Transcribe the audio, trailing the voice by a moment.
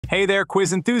Hey there,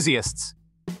 quiz enthusiasts!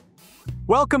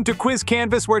 Welcome to Quiz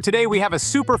Canvas, where today we have a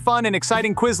super fun and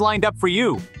exciting quiz lined up for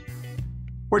you.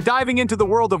 We're diving into the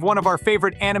world of one of our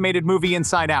favorite animated movie,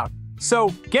 Inside Out. So,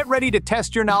 get ready to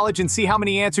test your knowledge and see how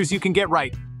many answers you can get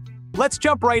right. Let's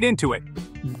jump right into it.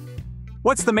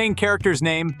 What's the main character's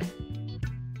name?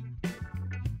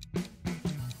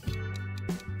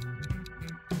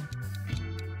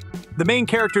 The main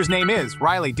character's name is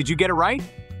Riley. Did you get it right?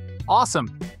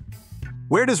 Awesome.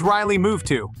 Where does Riley move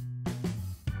to?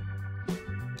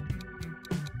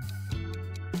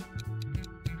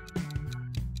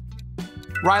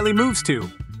 Riley moves to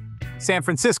San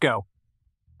Francisco.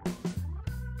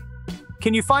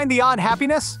 Can you find the odd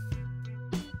happiness?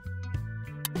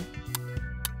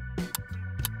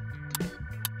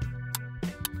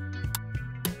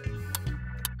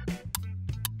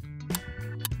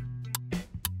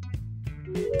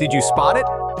 Did you spot it?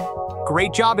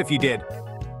 Great job if you did.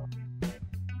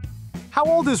 How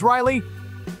old is Riley?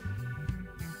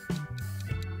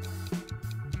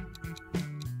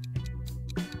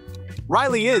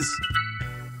 Riley is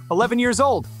 11 years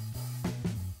old.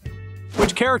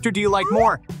 Which character do you like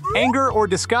more, anger or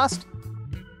disgust?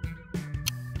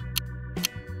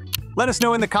 Let us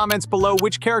know in the comments below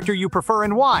which character you prefer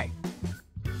and why.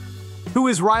 Who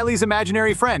is Riley's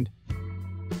imaginary friend?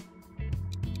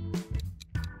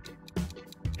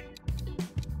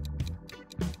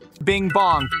 Bing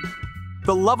Bong,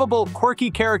 the lovable,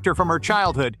 quirky character from her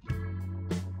childhood.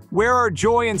 Where are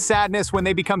joy and sadness when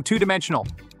they become two-dimensional?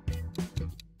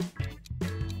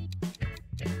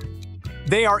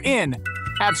 They are in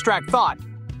abstract thought.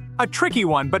 A tricky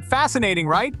one, but fascinating,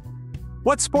 right?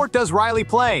 What sport does Riley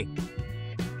play?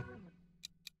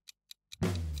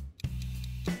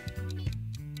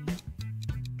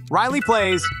 Riley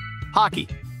plays hockey.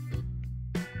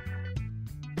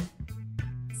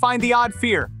 Find the odd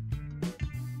fear.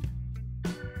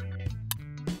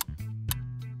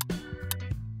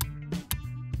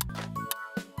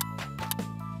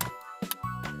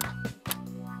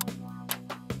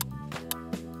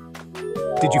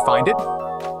 Did you find it?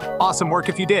 Awesome work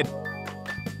if you did.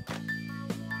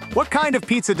 What kind of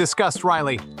pizza disgusts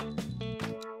Riley?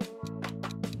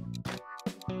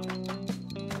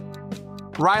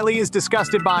 Riley is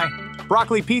disgusted by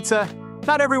broccoli pizza,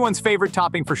 not everyone's favorite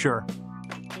topping for sure.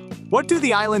 What do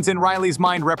the islands in Riley's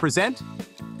mind represent?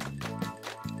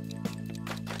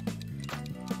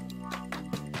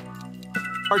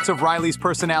 Parts of Riley's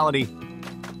personality.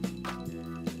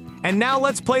 And now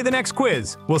let's play the next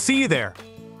quiz. We'll see you there.